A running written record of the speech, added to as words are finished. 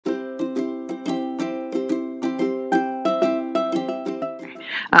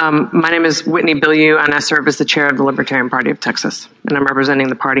My name is Whitney Bilyeu, and I serve as the chair of the Libertarian Party of Texas, and I'm representing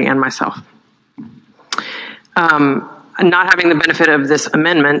the party and myself. Not having the benefit of this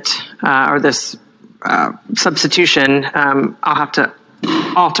amendment or this substitution, I'll have to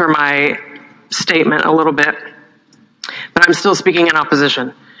alter my statement a little bit, but I'm still speaking in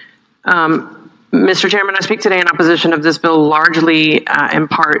opposition. Mr. Chairman, I speak today in opposition of this bill largely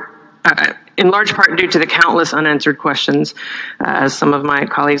in large part due to the countless unanswered questions, as some of my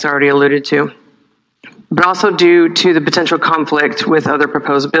colleagues already alluded to, but also due to the potential conflict with other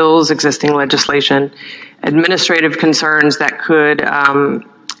proposed bills, existing legislation, administrative concerns that could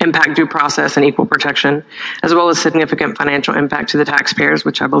impact due process and equal protection, as well as significant financial impact to the taxpayers,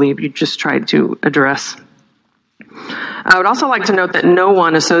 which I believe you just tried to address. I would also like to note that no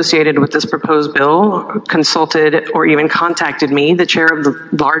one associated with this proposed bill consulted or even contacted me, the chair of the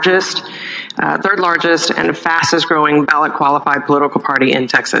third largest and fastest growing ballot qualified political party in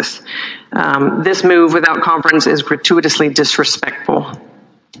Texas. This move without conference is gratuitously disrespectful.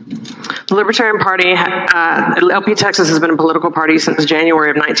 The Libertarian Party, LP Texas, has been a political party since January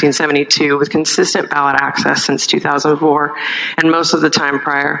of 1972 with consistent ballot access since 2004 and most of the time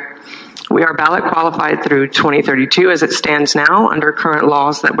prior. We are ballot qualified through 2032 as it stands now under current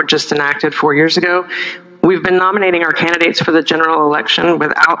laws that were just enacted 4 years ago. We've been nominating our candidates for the general election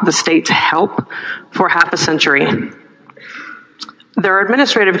without the state's help for half a century. There are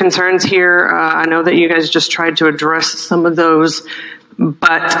administrative concerns here. I know that you guys just tried to address some of those,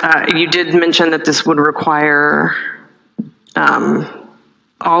 but you did mention that this would require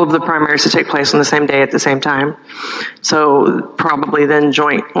all of the primaries to take place on the same day at the same time. So probably then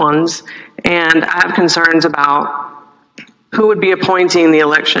joint ones. And I have concerns about who would be appointing the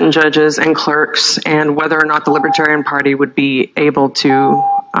election judges and clerks and whether or not the Libertarian Party would be able to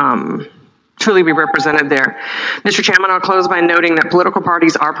truly be represented there. Mr. Chairman, I'll close by noting that political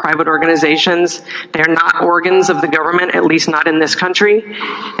parties are private organizations. They are not organs of the government, at least not in this country,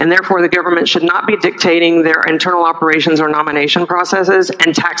 and therefore the government should not be dictating their internal operations or nomination processes,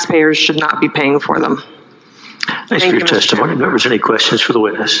 and taxpayers should not be paying for them. Thanks for your testimony. Members, any questions for the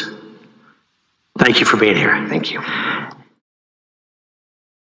witness? Thank you for being here. Thank you.